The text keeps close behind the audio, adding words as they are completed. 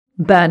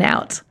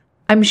Burnout.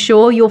 I'm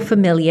sure you're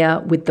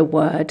familiar with the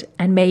word,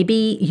 and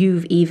maybe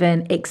you've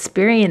even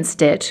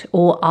experienced it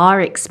or are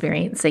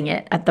experiencing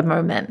it at the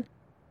moment.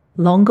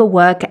 Longer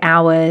work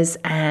hours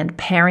and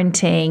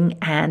parenting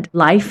and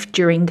life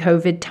during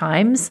COVID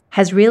times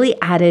has really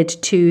added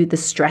to the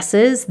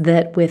stresses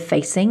that we're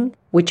facing,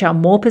 which are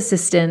more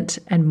persistent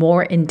and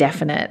more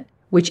indefinite,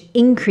 which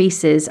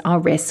increases our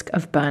risk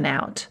of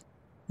burnout.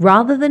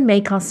 Rather than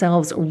make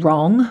ourselves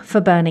wrong for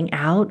burning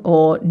out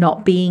or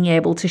not being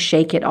able to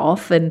shake it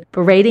off and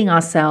berating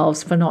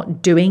ourselves for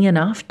not doing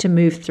enough to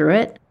move through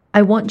it,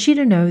 I want you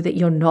to know that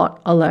you're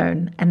not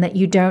alone and that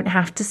you don't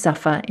have to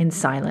suffer in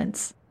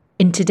silence.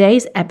 In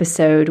today's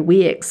episode,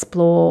 we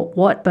explore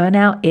what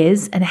burnout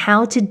is and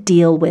how to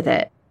deal with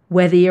it,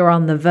 whether you're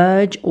on the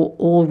verge or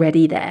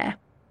already there,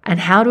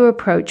 and how to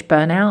approach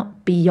burnout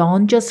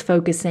beyond just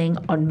focusing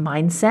on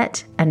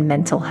mindset and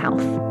mental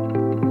health.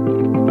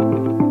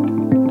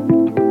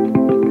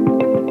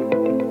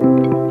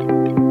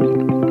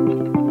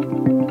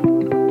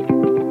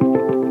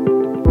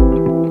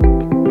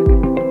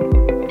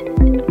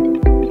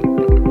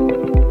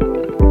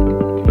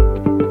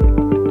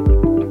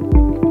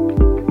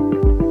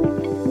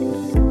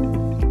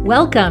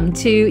 Welcome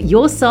to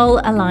Your Soul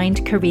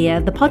Aligned Career,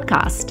 the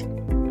podcast.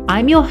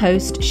 I'm your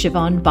host,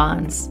 Siobhan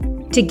Barnes.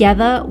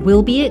 Together,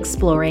 we'll be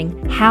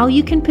exploring how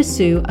you can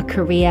pursue a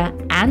career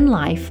and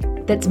life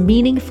that's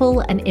meaningful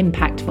and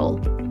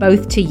impactful,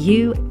 both to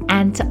you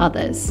and to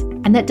others,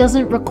 and that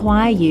doesn't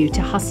require you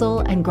to hustle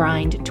and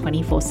grind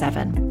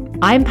 24/7.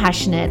 I'm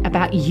passionate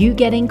about you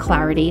getting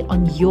clarity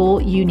on your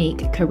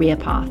unique career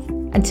path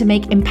and to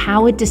make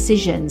empowered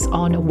decisions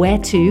on where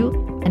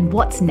to and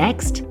what's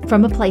next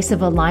from a place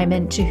of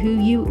alignment to who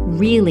you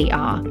really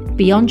are,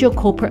 beyond your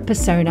corporate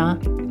persona,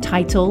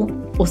 title,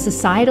 or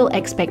societal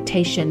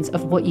expectations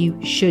of what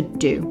you should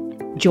do.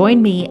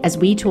 Join me as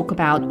we talk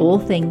about all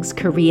things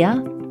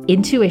career,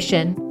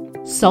 intuition,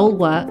 soul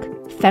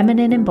work,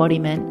 feminine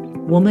embodiment,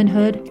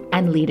 womanhood,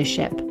 and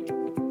leadership.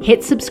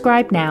 Hit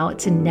subscribe now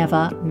to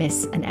never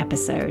miss an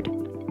episode.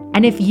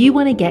 And if you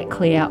want to get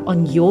clear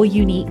on your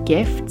unique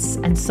gifts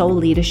and soul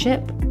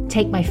leadership,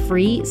 take my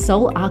free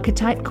soul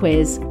archetype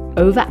quiz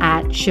over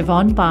at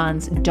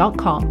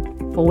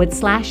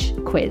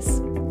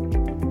siobhanbarnes.com/quiz.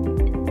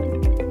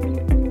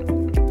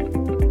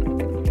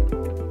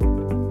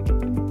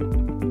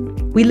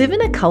 We live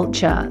in a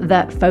culture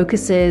that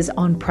focuses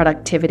on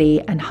productivity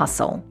and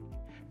hustle,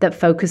 that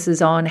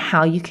focuses on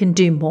how you can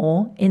do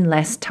more in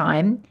less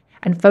time,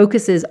 and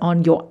focuses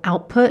on your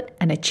output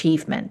and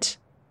achievement.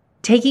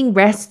 Taking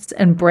rests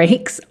and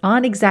breaks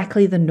aren't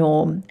exactly the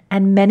norm,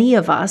 and many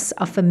of us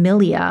are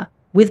familiar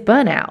with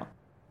burnout,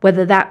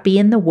 whether that be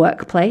in the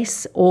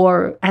workplace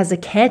or as a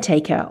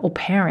caretaker or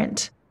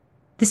parent.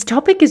 This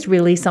topic is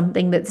really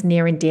something that's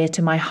near and dear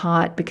to my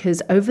heart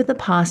because over the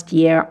past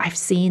year, I've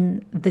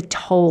seen the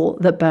toll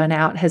that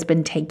burnout has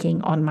been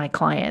taking on my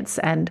clients,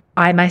 and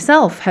I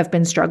myself have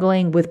been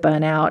struggling with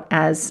burnout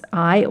as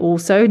I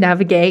also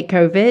navigate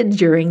COVID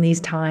during these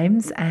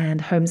times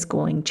and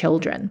homeschooling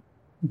children.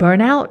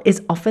 Burnout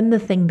is often the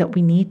thing that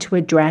we need to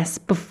address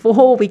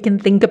before we can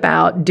think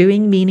about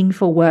doing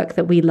meaningful work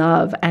that we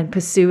love and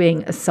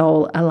pursuing a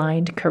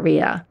soul-aligned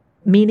career.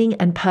 Meaning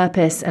and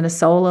purpose in a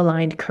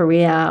soul-aligned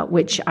career,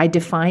 which I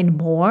define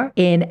more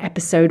in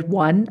episode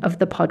 1 of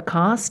the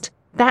podcast,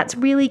 that's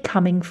really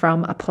coming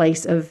from a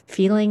place of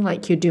feeling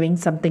like you're doing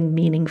something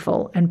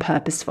meaningful and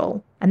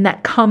purposeful. And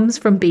that comes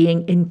from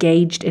being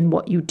engaged in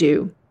what you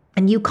do.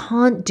 And you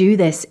can't do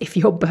this if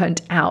you're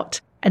burnt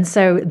out. And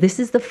so this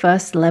is the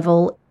first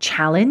level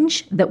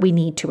challenge that we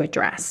need to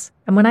address.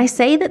 And when I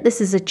say that this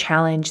is a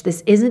challenge,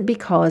 this isn't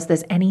because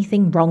there's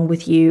anything wrong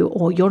with you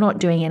or you're not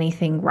doing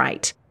anything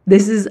right.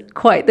 This is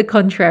quite the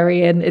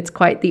contrary, and it's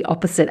quite the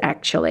opposite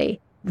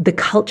actually. The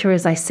culture,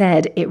 as I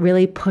said, it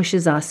really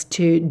pushes us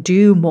to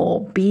do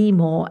more, be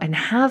more, and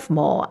have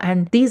more.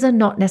 And these are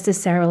not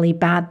necessarily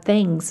bad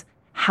things.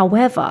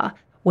 However,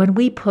 when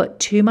we put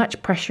too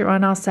much pressure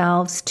on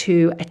ourselves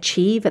to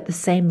achieve at the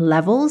same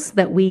levels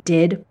that we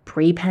did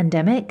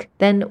pre-pandemic,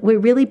 then we're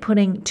really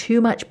putting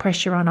too much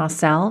pressure on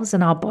ourselves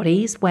and our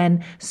bodies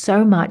when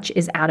so much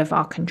is out of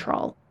our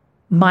control.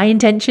 My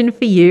intention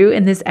for you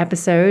in this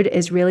episode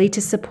is really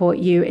to support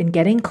you in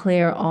getting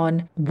clear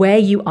on where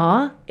you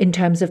are in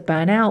terms of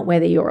burnout,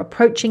 whether you're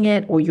approaching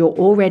it or you're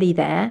already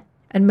there,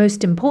 and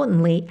most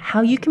importantly,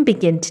 how you can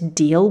begin to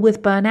deal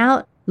with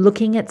burnout,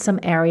 looking at some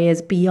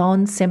areas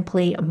beyond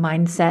simply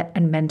mindset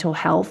and mental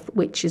health,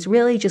 which is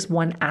really just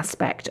one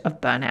aspect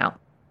of burnout.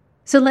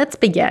 So let's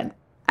begin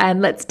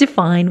and let's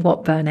define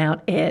what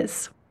burnout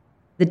is.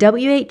 The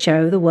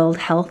WHO, the World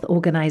Health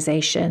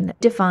Organization,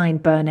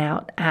 defined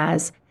burnout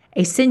as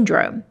a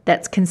syndrome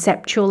that's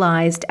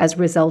conceptualized as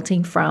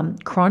resulting from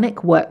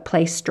chronic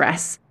workplace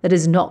stress that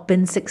has not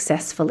been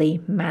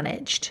successfully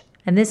managed.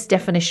 And this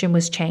definition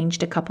was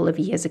changed a couple of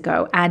years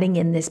ago, adding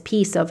in this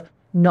piece of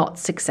not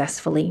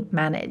successfully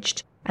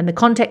managed. And the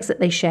context that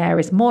they share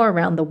is more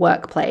around the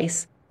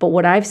workplace, But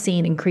what I've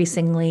seen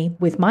increasingly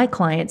with my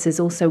clients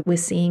is also we're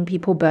seeing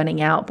people burning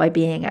out by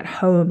being at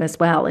home as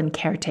well and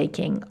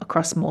caretaking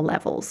across more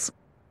levels.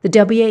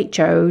 The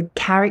WHO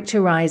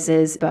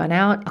characterizes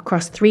burnout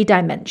across 3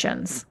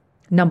 dimensions.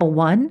 Number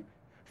 1,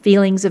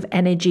 feelings of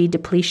energy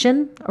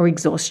depletion or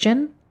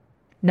exhaustion.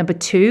 Number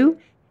 2,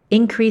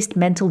 increased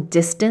mental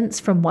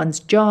distance from one's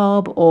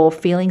job or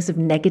feelings of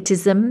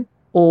negativism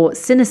or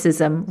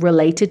cynicism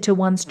related to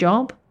one's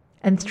job.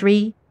 And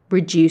 3,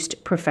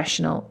 reduced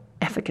professional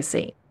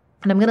efficacy.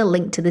 And I'm going to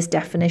link to this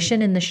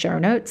definition in the show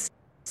notes.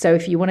 So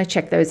if you want to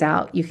check those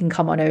out, you can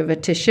come on over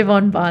to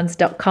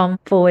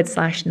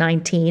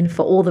siobhanbarnes.com/19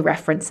 for all the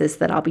references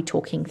that I'll be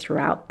talking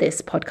throughout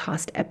this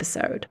podcast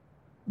episode.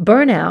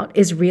 Burnout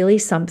is really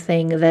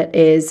something that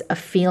is a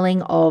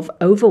feeling of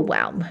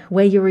overwhelm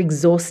where you're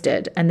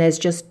exhausted and there's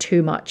just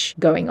too much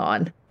going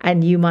on.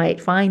 And you might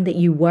find that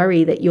you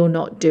worry that you're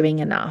not doing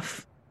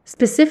enough.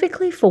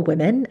 Specifically for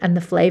women, and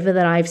the flavor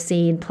that I've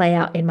seen play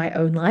out in my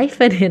own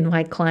life and in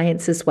my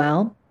clients as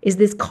well, is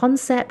this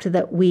concept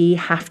that we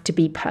have to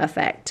be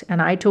perfect.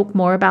 And I talk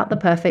more about the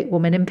perfect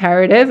woman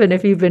imperative. And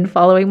if you've been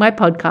following my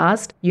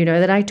podcast, you know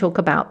that I talk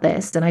about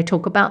this. And I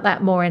talk about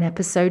that more in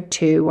episode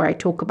 2, where I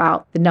talk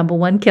about the number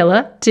 1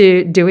 killer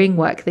to doing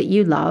work that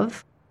you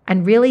love.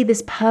 And really,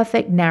 this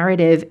perfect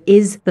narrative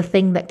is the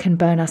thing that can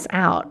burn us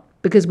out,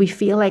 because we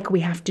feel like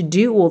we have to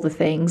do all the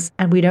things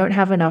and we don't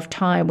have enough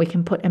time. We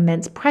can put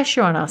immense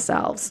pressure on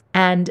ourselves.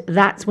 And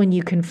that's when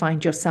you can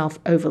find yourself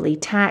overly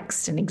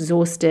taxed and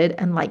exhausted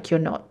and like you're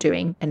not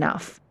doing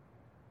enough.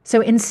 So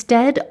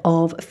instead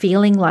of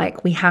feeling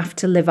like we have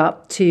to live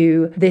up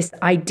to this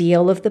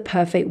ideal of the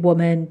perfect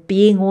woman,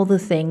 being all the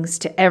things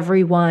to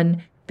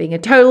everyone, being a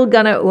total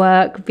gun at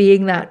work,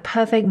 being that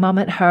perfect mom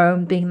at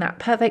home, being that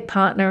perfect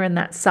partner and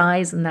that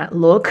size and that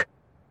look,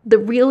 the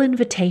real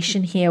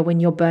invitation here when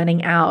you're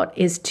burning out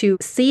is to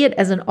see it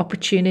as an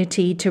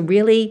opportunity to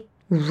really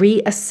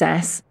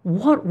reassess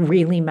what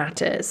really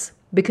matters.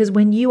 Because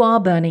when you are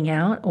burning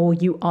out or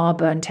you are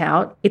burnt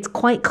out, it's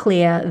quite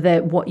clear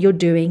that what you're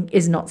doing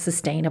is not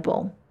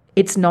sustainable.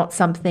 It's not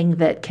something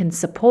that can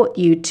support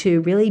you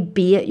to really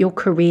be at your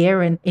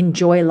career and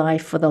enjoy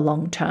life for the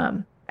long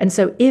term. And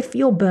so if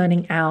you're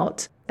burning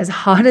out, as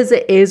hard as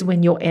it is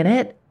when you're in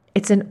it,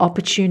 it's an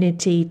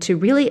opportunity to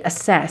really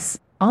assess,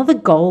 are the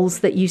goals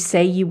that you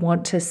say you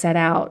want to set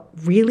out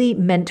really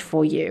meant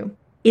for you?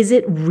 Is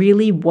it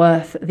really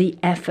worth the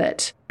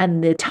effort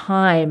and the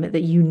time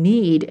that you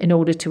need in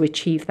order to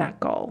achieve that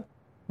goal?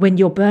 When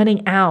you're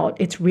burning out,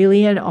 it's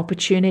really an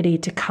opportunity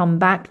to come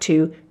back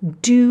to,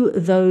 do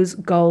those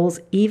goals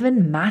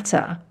even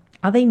matter?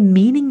 Are they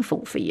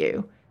meaningful for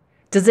you?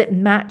 Does it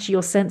match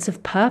your sense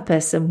of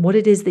purpose and what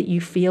it is that you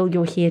feel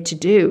you're here to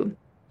do?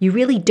 You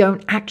really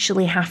don't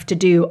actually have to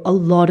do a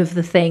lot of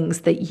the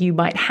things that you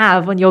might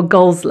have on your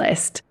goals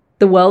list.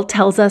 The world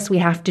tells us we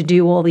have to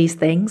do all these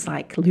things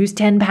like lose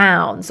 10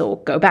 pounds or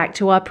go back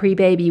to our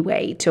pre-baby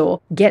weight or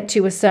get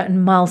to a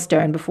certain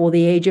milestone before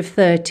the age of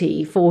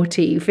 30,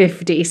 40,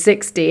 50,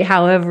 60,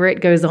 however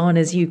it goes on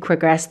as you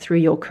progress through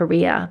your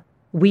career.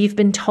 We've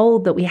been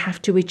told that we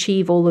have to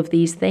achieve all of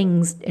these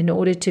things in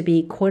order to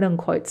be quote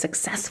unquote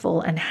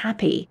successful and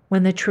happy,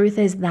 when the truth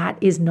is that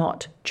is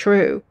not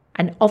true.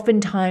 And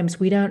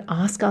oftentimes we don't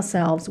ask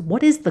ourselves,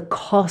 what is the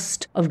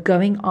cost of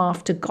going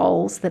after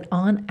goals that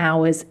aren't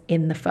ours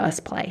in the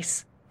first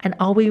place? And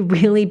are we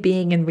really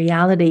being in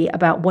reality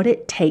about what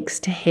it takes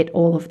to hit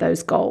all of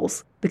those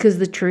goals? Because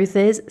the truth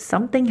is,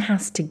 something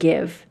has to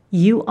give.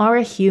 You are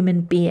a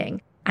human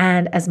being.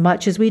 And as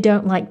much as we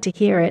don't like to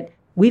hear it,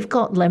 we've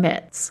got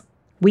limits.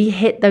 We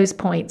hit those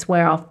points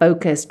where our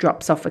focus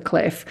drops off a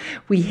cliff.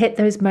 We hit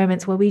those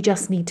moments where we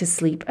just need to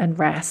sleep and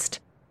rest.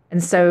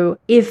 And so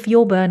if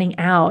you're burning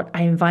out,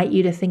 I invite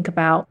you to think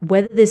about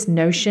whether this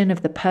notion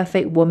of the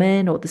perfect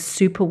woman or the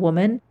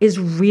superwoman is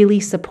really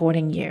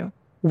supporting you.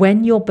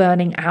 When you're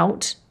burning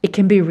out, it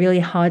can be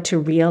really hard to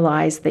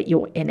realize that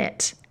you're in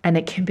it. And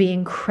it can be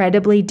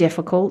incredibly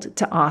difficult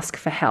to ask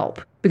for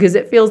help because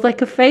it feels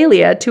like a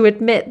failure to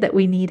admit that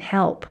we need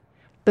help.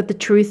 But the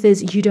truth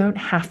is, you don't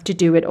have to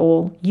do it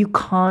all. You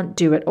can't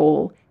do it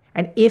all.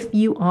 And if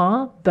you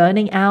are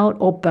burning out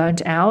or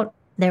burnt out,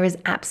 there is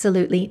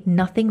absolutely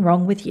nothing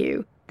wrong with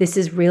you. This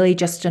is really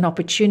just an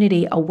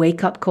opportunity, a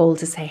wake-up call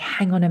to say,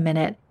 hang on a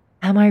minute,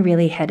 am I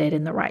really headed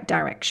in the right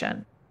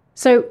direction?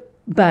 So,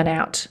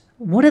 burnout.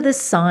 What are the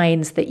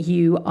signs that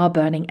you are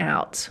burning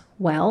out?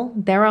 Well,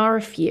 there are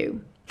a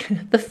few.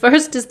 The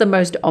first is the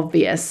most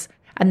obvious,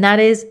 and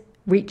that is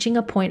reaching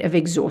a point of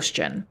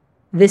exhaustion.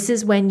 This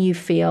is when you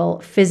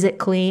feel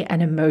physically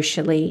and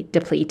emotionally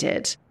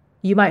depleted.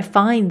 You might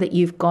find that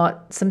you've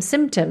got some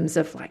symptoms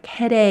of like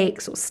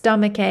headaches or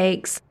stomach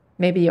aches.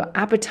 Maybe your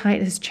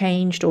appetite has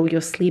changed or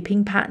your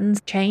sleeping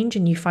patterns change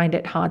and you find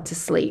it hard to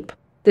sleep.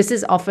 This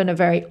is often a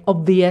very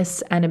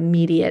obvious and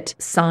immediate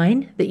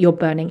sign that you're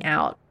burning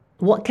out.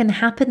 What can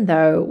happen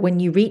though when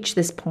you reach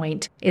this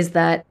point is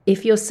that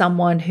if you're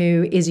someone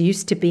who is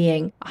used to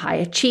being a high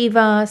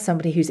achiever,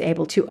 somebody who's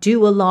able to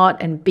do a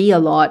lot and be a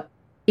lot,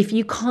 If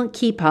you can't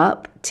keep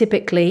up,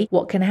 typically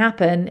what can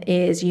happen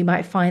is you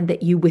might find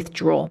that you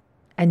withdraw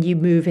and you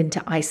move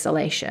into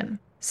isolation.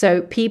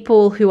 So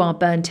people who are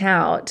burnt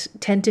out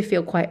tend to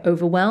feel quite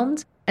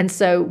overwhelmed. And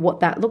so what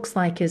that looks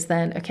like is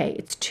then, okay,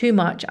 it's too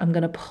much. I'm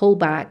going to pull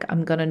back.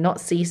 I'm going to not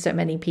see so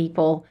many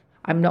people.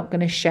 I'm not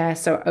going to share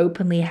so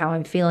openly how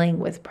I'm feeling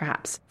with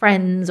perhaps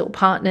friends or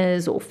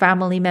partners or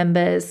family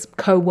members,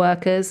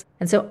 co-workers.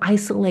 And so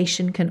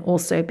isolation can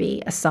also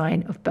be a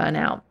sign of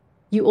burnout.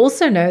 You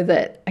also know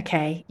that,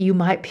 okay, you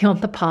might be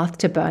on the path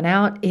to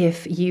burnout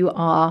if you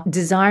are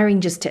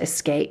desiring just to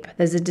escape.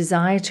 There's a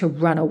desire to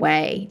run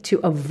away, to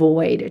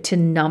avoid, to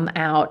numb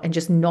out, and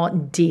just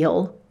not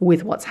deal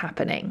with what's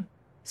happening.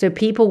 So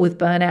people with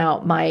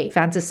burnout might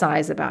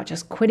fantasize about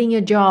just quitting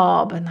your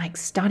job and like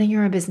starting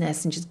your own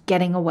business and just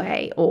getting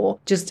away, or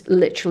just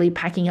literally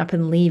packing up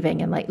and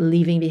leaving and like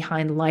leaving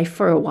behind life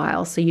for a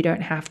while so you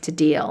don't have to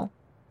deal.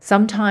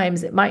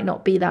 Sometimes it might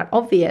not be that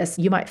obvious.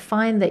 You might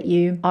find that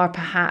you are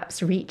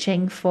perhaps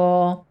reaching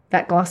for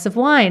that glass of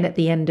wine at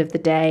the end of the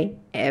day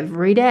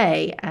every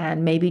day,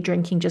 and maybe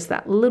drinking just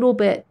that little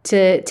bit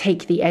to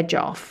take the edge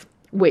off,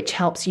 which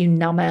helps you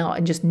numb out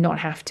and just not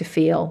have to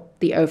feel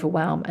the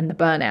overwhelm and the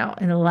burnout,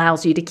 and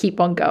allows you to keep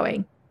on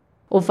going.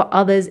 Or for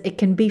others, it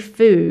can be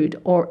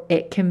food, or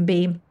it can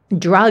be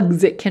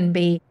drugs, it can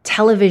be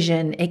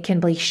television, it can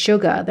be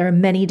sugar. There are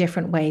many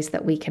different ways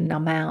that we can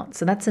numb out.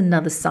 So that's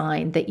another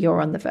sign that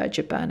you're on the verge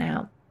of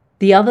burnout.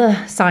 The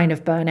other sign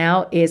of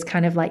burnout is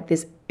kind of like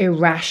this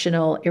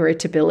irrational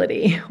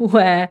irritability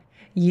where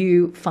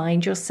you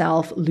find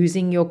yourself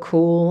losing your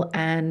cool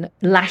and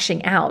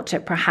lashing out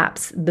at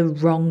perhaps the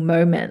wrong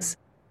moments.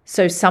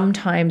 So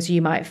sometimes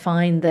you might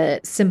find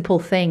that simple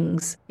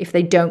things, if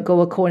they don't go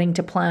according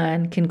to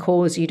plan, can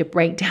cause you to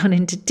break down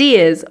into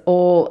tears,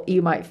 or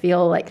you might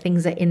feel like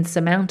things are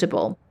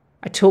insurmountable.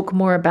 I talk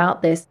more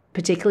about this,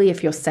 particularly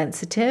if you're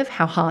sensitive,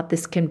 how hard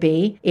this can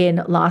be,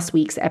 in last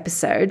week's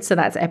episode. So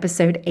that's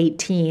episode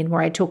 18,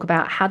 where I talk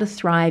about how to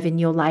thrive in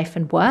your life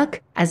and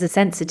work as a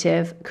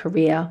sensitive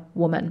career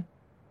woman.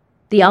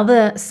 The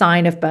other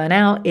sign of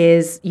burnout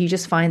is you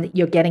just find that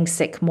you're getting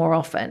sick more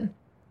often.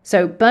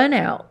 So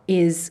burnout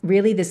is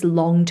really this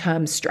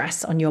long-term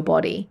stress on your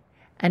body.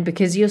 And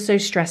because you're so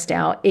stressed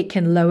out, it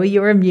can lower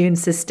your immune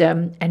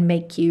system and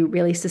make you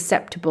really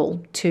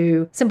susceptible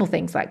to simple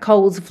things like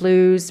colds,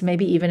 flus,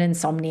 maybe even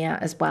insomnia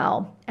as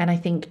well. And I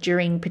think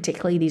during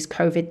particularly these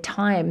COVID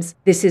times,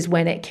 this is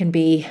when it can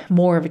be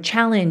more of a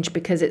challenge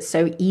because it's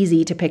so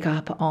easy to pick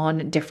up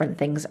on different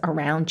things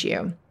around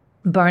you.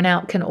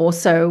 Burnout can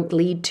also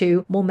lead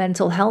to more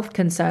mental health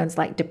concerns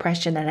like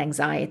depression and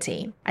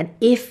anxiety. And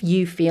if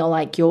you feel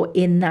like you're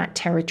in that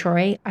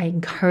territory, I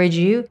encourage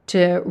you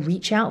to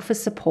reach out for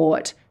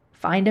support.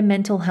 Find a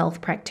mental health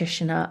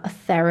practitioner, a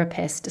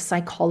therapist, a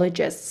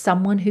psychologist,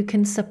 someone who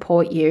can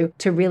support you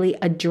to really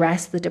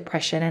address the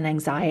depression and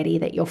anxiety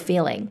that you're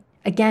feeling.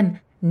 Again,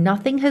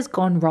 nothing has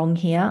gone wrong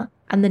here.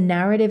 And the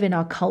narrative in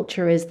our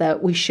culture is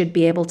that we should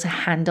be able to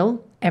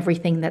handle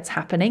everything that's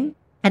happening.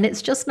 And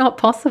it's just not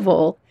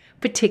possible.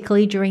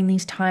 Particularly during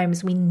these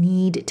times, we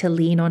need to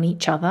lean on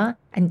each other,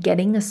 and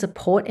getting the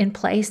support in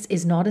place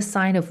is not a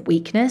sign of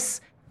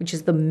weakness, which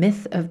is the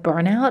myth of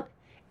burnout.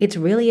 It's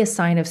really a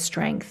sign of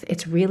strength.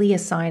 It's really a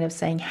sign of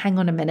saying, hang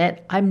on a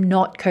minute, I'm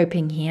not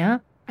coping here.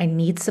 I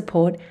need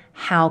support.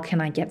 How can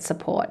I get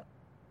support?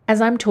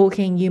 As I'm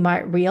talking, you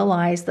might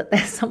realize that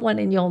there's someone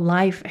in your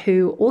life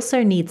who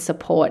also needs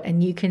support,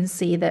 and you can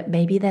see that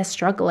maybe they're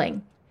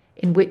struggling.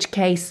 In which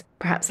case,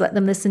 perhaps let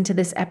them listen to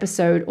this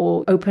episode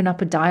or open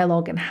up a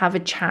dialogue and have a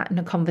chat and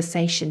a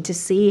conversation to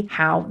see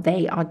how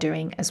they are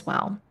doing as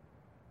well.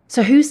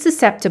 So who's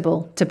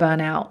susceptible to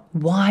burnout?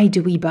 Why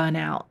do we burn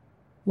out?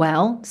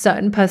 Well,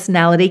 certain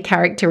personality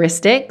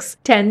characteristics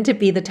tend to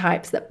be the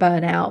types that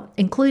burn out,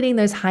 including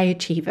those high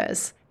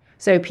achievers.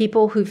 So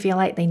people who feel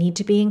like they need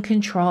to be in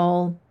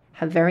control,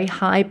 have very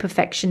high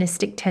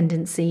perfectionistic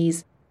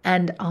tendencies,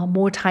 and are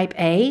more type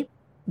A.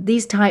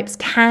 These types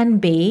can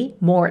be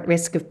more at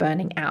risk of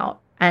burning out.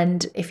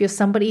 And if you're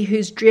somebody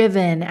who's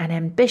driven and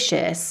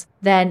ambitious,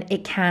 then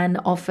it can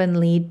often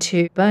lead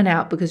to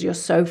burnout because you're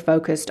so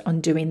focused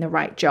on doing the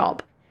right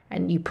job.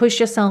 And you push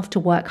yourself to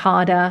work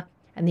harder,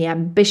 and the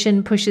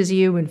ambition pushes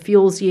you and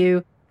fuels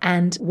you.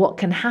 And what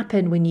can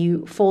happen when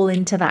you fall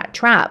into that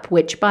trap,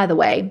 which, by the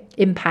way,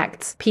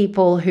 impacts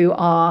people who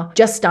are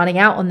just starting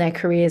out on their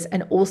careers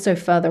and also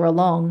further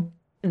along,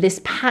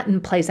 this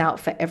pattern plays out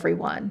for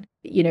everyone.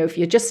 You know, if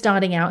you're just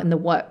starting out in the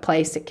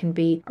workplace, it can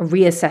be a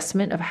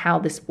reassessment of how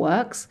this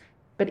works.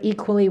 But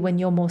equally, when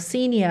you're more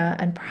senior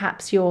and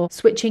perhaps you're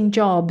switching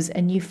jobs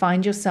and you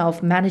find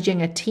yourself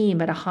managing a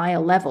team at a higher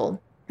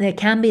level, there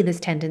can be this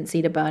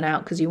tendency to burn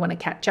out because you want to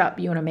catch up.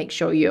 You want to make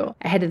sure you're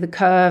ahead of the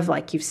curve,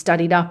 like you've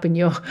studied up and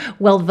you're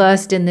well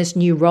versed in this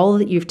new role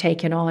that you've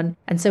taken on.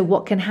 And so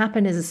what can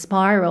happen is a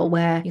spiral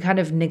where you kind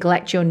of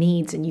neglect your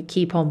needs and you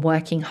keep on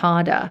working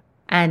harder.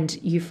 And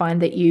you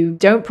find that you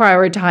don't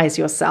prioritize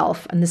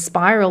yourself. And the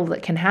spiral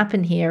that can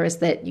happen here is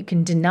that you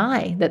can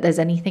deny that there's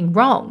anything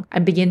wrong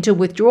and begin to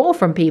withdraw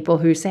from people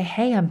who say,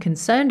 hey, I'm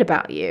concerned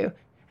about you.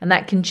 And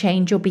that can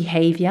change your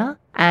behavior.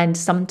 And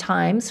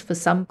sometimes for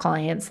some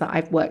clients that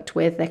I've worked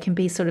with, there can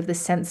be sort of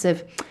this sense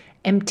of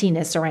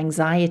emptiness or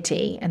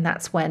anxiety. And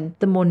that's when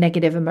the more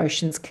negative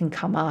emotions can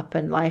come up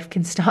and life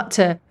can start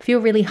to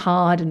feel really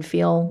hard and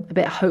feel a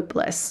bit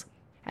hopeless.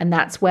 And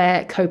that's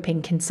where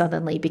coping can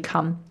suddenly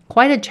become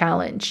quite a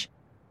challenge.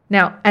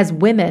 Now, as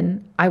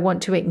women, I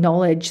want to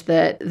acknowledge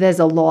that there's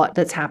a lot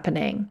that's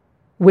happening.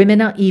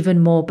 Women are even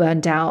more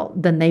burned out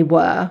than they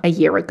were a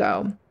year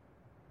ago.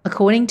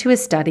 According to a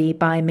study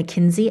by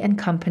McKinsey &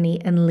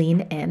 Company and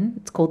Lean In,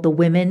 it's called the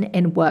Women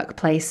in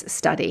Workplace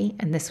Study,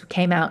 and this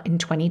came out in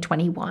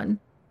 2021,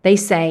 they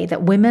say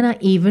that women are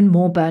even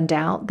more burned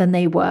out than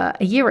they were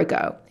a year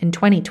ago in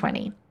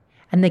 2020.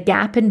 And the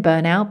gap in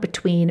burnout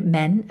between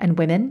men and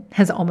women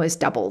has almost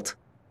doubled.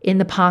 In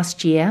the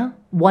past year,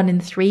 1 in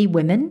 3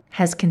 women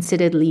has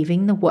considered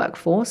leaving the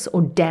workforce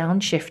or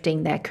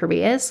downshifting their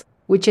careers,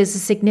 which is a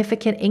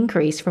significant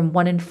increase from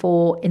 1 in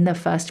 4 in the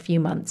first few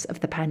months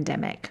of the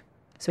pandemic.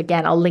 So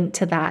again, I'll link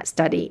to that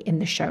study in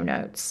the show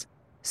notes.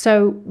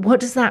 So what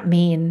does that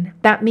mean?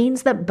 That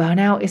means that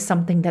burnout is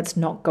something that's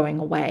not going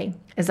away.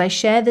 As I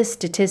share this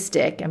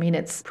statistic,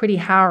 it's pretty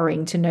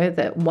harrowing to know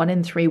that 1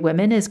 in 3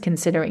 women is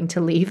considering to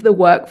leave the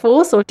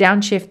workforce or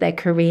downshift their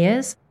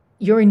careers.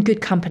 You're in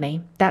good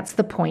company. That's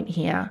the point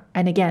here.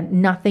 And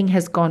again, nothing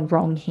has gone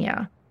wrong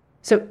here.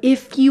 So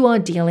if you are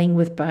dealing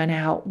with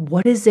burnout,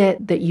 what is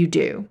it that you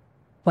do?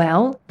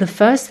 Well, the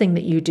first thing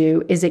that you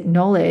do is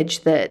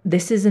acknowledge that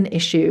this is an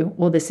issue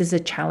or this is a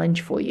challenge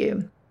for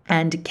you.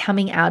 And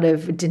coming out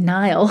of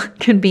denial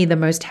can be the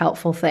most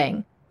helpful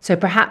thing. So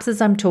perhaps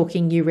as I'm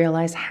talking, you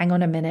realize, hang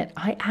on a minute,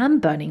 I am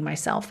burning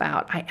myself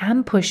out. I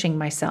am pushing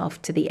myself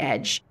to the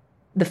edge.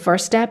 The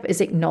first step is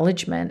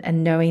acknowledgement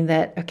and knowing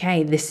that,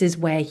 okay, this is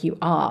where you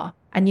are.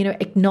 And,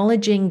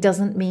 acknowledging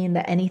doesn't mean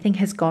that anything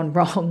has gone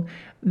wrong.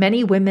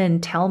 Many women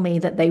tell me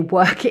that they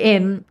work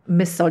in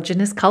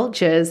misogynist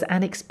cultures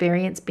and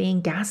experience being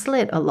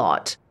gaslit a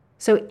lot.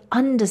 So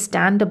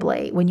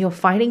understandably, when you're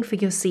fighting for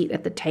your seat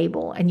at the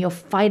table and you're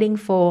fighting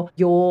for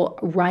your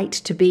right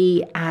to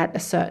be at a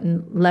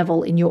certain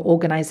level in your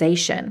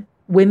organization,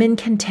 women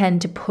can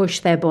tend to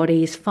push their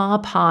bodies far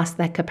past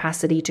their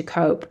capacity to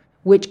cope,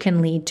 which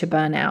can lead to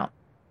burnout.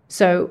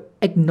 So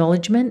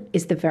acknowledgement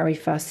is the very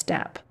first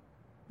step.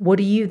 What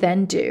do you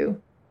then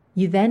do?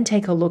 You then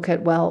take a look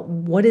at,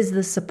 what is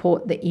the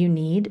support that you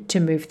need to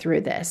move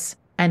through this?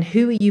 And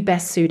who are you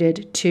best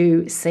suited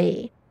to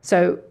see?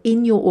 So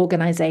in your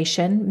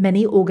organization,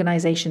 many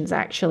organizations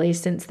actually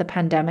since the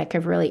pandemic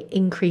have really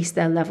increased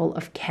their level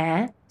of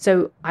care.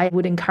 So I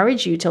would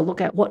encourage you to look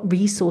at what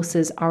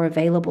resources are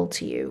available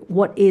to you.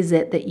 What is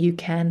it that you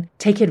can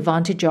take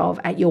advantage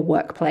of at your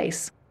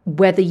workplace?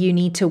 Whether you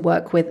need to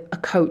work with a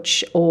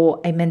coach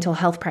or a mental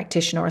health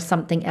practitioner or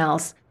something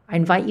else, I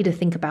invite you to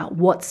think about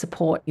what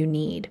support you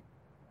need.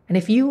 And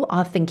if you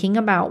are thinking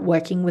about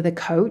working with a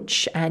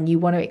coach and you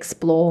want to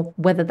explore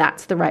whether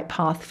that's the right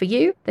path for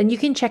you, then you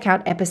can check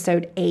out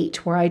episode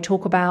 8, where I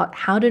talk about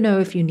how to know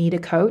if you need a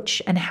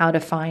coach and how to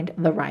find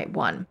the right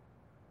one.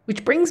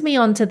 Which brings me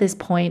on to this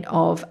point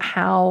of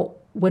how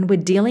when we're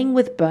dealing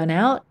with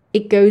burnout,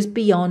 it goes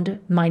beyond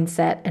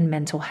mindset and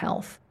mental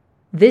health.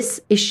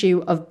 This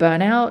issue of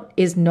burnout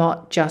is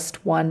not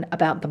just one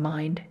about the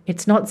mind.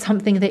 It's not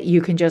something that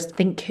you can just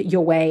think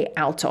your way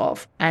out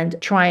of and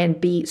try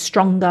and be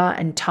stronger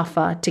and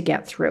tougher to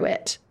get through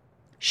it.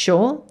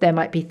 Sure, there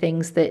might be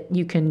things that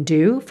you can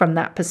do from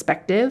that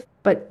perspective,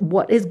 but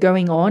what is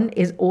going on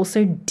is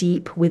also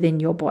deep within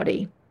your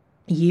body.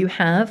 You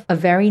have a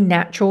very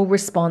natural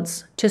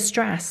response to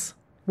stress.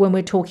 When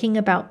we're talking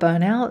about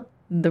burnout,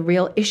 the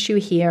real issue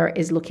here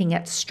is looking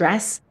at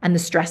stress and the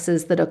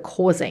stresses that are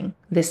causing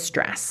this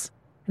stress.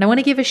 And I want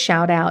to give a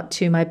shout out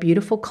to my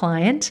beautiful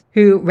client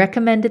who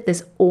recommended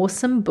this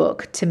awesome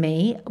book to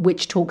me,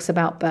 which talks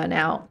about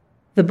burnout.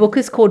 The book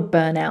is called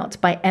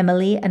Burnout by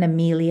Emily and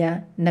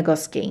Amelia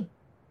Nagoski.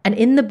 And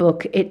in the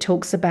book, it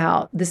talks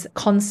about this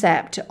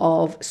concept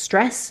of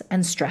stress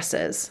and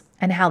stresses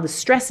and how the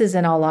stresses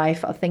in our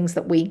life are things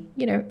that we,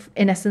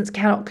 in essence,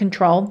 cannot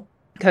control.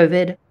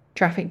 COVID,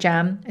 traffic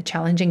jam, a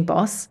challenging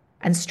boss.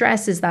 And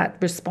stress is that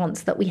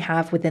response that we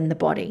have within the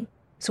body.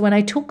 So when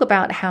I talk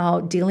about how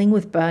dealing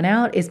with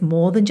burnout is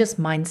more than just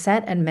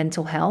mindset and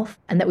mental health,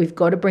 and that we've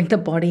got to bring the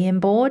body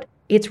on board,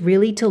 it's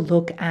really to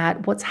look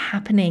at what's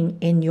happening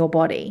in your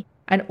body.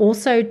 And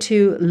also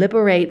to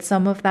liberate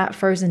some of that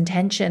frozen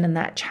tension and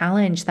that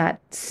challenge,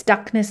 that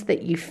stuckness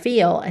that you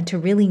feel, and to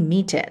really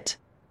meet it.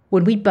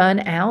 When we burn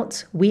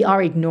out, we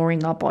are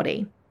ignoring our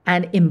body.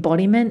 And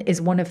embodiment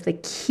is one of the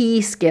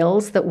key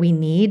skills that we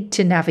need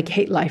to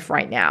navigate life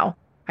right now.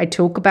 I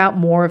talk about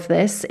more of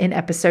this in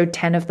episode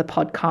 10 of the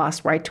podcast,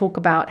 where I talk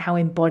about how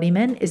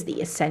embodiment is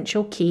the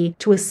essential key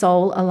to a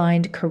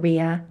soul-aligned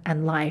career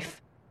and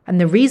life.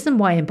 And the reason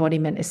why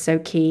embodiment is so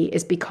key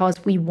is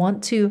because we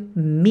want to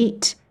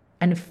meet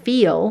and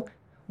feel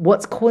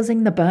what's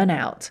causing the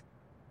burnout.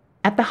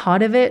 At the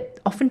heart of it,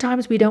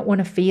 oftentimes we don't want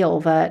to feel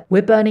that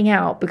we're burning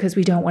out because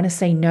we don't want to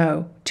say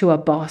no to a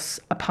boss,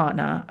 a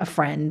partner, a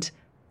friend,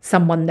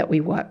 someone that we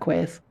work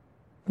with.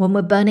 When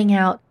we're burning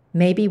out,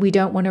 maybe we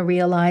don't want to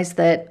realize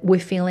that we're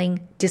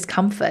feeling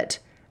discomfort,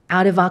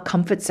 out of our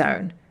comfort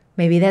zone.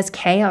 Maybe there's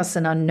chaos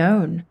and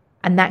unknown,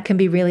 and that can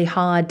be really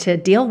hard to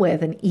deal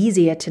with and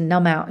easier to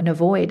numb out and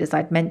avoid, as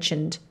I'd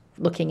mentioned,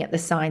 looking at the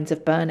signs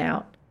of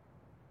burnout.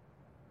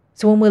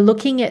 So when we're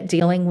looking at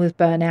dealing with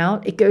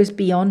burnout, it goes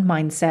beyond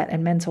mindset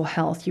and mental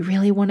health. You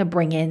really want to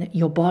bring in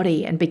your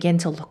body and begin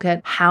to look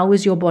at how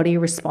is your body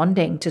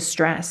responding to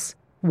stress?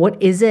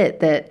 What is it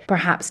that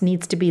perhaps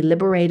needs to be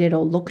liberated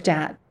or looked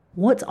at?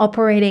 What's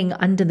operating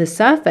under the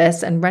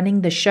surface and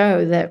running the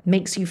show that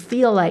makes you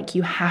feel like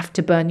you have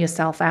to burn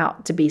yourself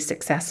out to be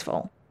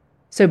successful?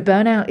 So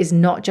burnout is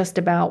not just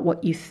about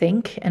what you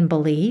think and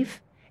believe.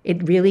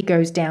 It really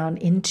goes down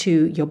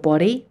into your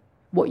body,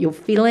 what you're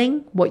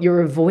feeling, what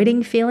you're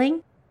avoiding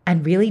feeling,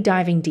 and really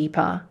diving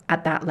deeper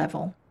at that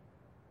level.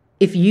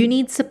 If you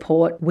need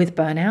support with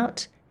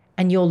burnout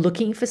and you're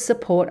looking for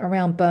support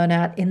around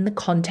burnout in the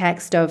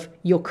context of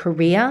your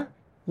career,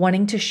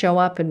 wanting to show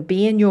up and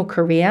be in your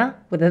career,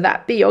 whether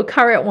that be your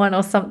current one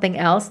or something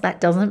else,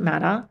 that doesn't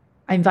matter.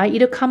 I invite you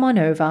to come on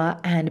over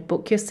and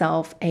book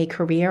yourself a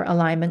career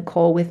alignment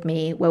call with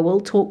me where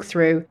we'll talk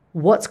through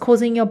what's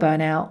causing your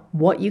burnout,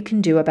 what you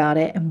can do about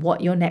it, and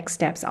what your next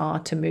steps are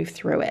to move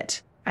through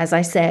it. As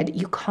I said,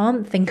 you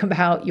can't think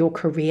about your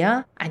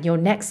career and your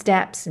next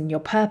steps and your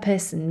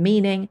purpose and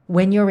meaning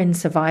when you're in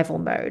survival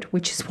mode,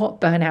 which is what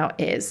burnout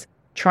is.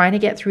 Trying to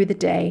get through the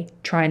day,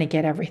 trying to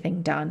get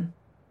everything done.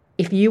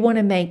 If you want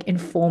to make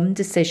informed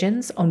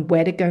decisions on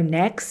where to go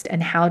next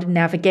and how to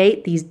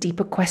navigate these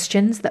deeper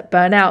questions that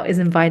burnout is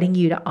inviting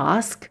you to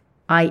ask,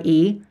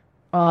 i.e.,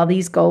 are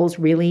these goals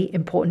really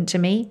important to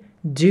me?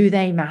 Do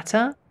they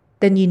matter?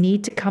 Then you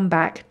need to come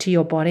back to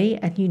your body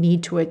and you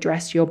need to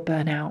address your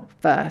burnout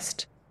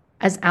first.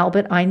 As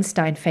Albert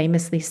Einstein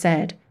famously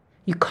said,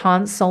 you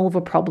can't solve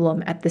a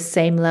problem at the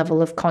same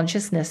level of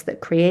consciousness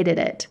that created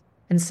it.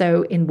 And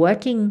so in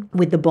working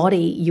with the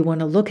body, you want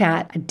to look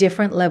at a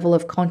different level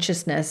of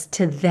consciousness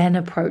to then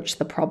approach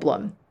the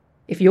problem.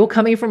 If you're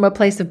coming from a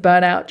place of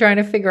burnout, trying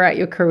to figure out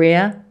your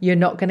career, you're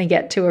not going to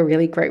get to a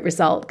really great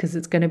result because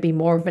it's going to be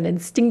more of an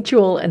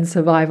instinctual and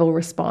survival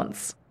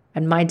response.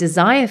 And my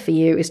desire for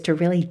you is to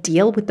really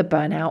deal with the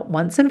burnout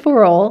once and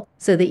for all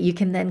so that you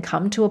can then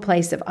come to a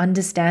place of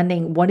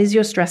understanding what is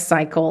your stress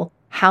cycle,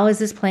 how is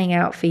this playing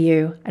out for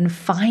you, and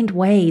find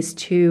ways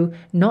to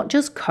not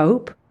just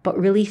cope, but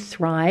really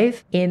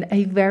thrive in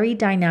a very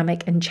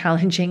dynamic and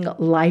challenging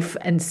life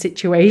and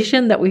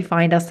situation that we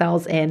find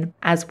ourselves in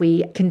as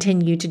we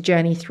continue to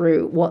journey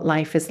through what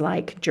life is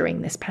like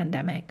during this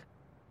pandemic.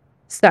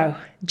 So,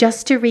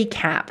 just to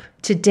recap,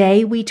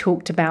 today we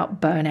talked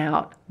about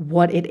burnout,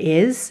 what it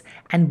is,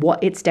 and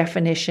what its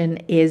definition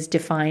is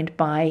defined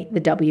by the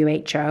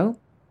WHO.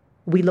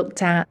 We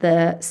looked at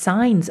the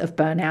signs of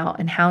burnout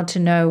and how to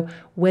know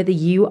whether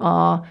you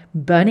are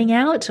burning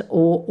out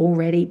or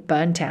already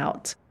burnt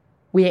out.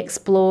 We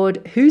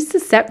explored who's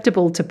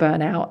susceptible to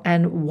burnout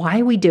and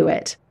why we do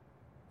it.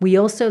 We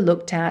also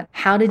looked at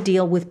how to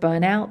deal with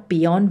burnout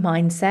beyond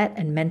mindset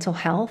and mental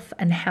health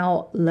and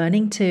how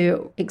learning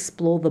to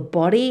explore the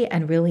body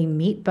and really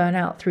meet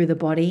burnout through the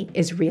body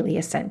is really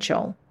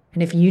essential.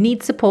 And if you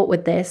need support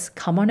with this,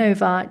 come on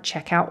over,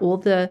 check out all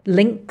the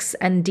links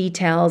and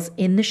details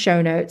in the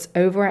show notes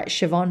over at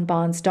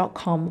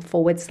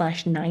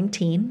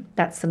siobhanbarnes.com/19.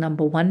 That's the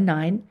number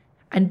 19.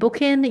 And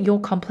book in your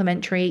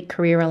complimentary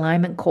career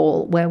alignment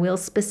call where we'll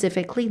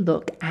specifically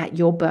look at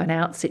your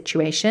burnout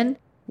situation.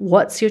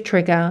 What's your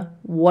trigger?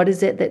 What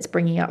is it that's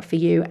bringing up for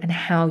you and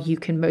how you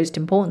can most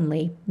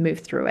importantly move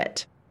through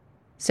it?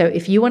 So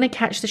if you want to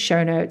catch the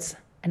show notes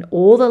and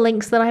all the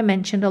links that I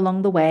mentioned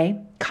along the way,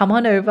 come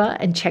on over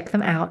and check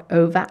them out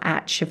over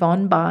at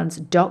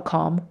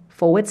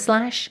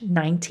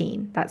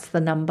siobhanbarnes.com/19. That's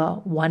the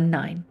number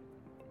 19.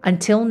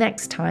 Until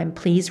next time,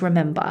 please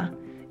remember,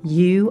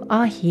 you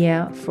are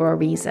here for a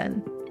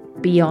reason,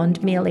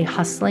 beyond merely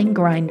hustling,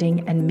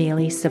 grinding, and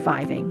merely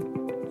surviving.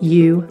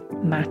 You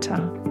matter.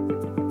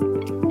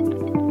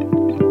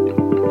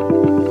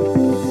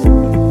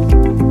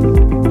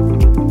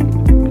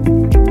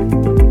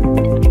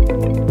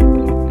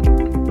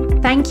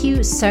 Thank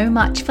you so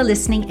much for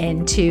listening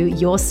in to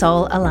Your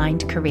Soul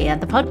Aligned Career,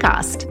 the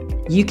podcast.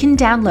 You can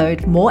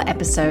download more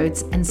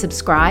episodes and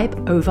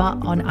subscribe over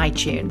on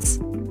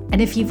iTunes.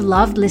 And if you've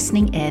loved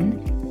listening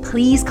in,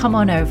 please come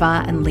on over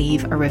and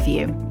leave a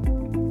review.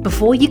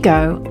 Before you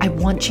go, I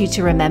want you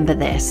to remember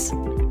this.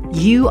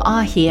 You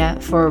are here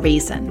for a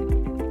reason.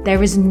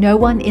 There is no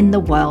one in the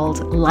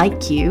world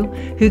like you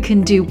who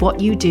can do what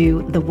you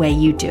do the way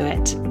you do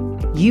it.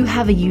 You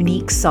have a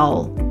unique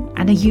soul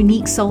and a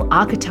unique soul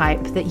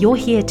archetype that you're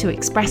here to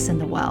express in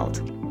the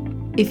world.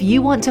 If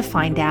you want to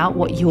find out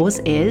what yours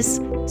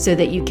is so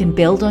that you can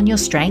build on your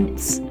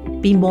strengths,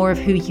 be more of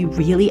who you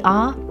really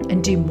are,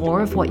 and do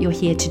more of what you're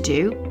here to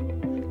do,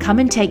 come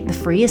and take the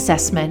free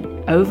assessment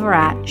over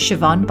at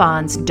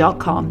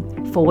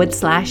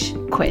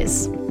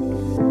siobhanbarnes.com/quiz.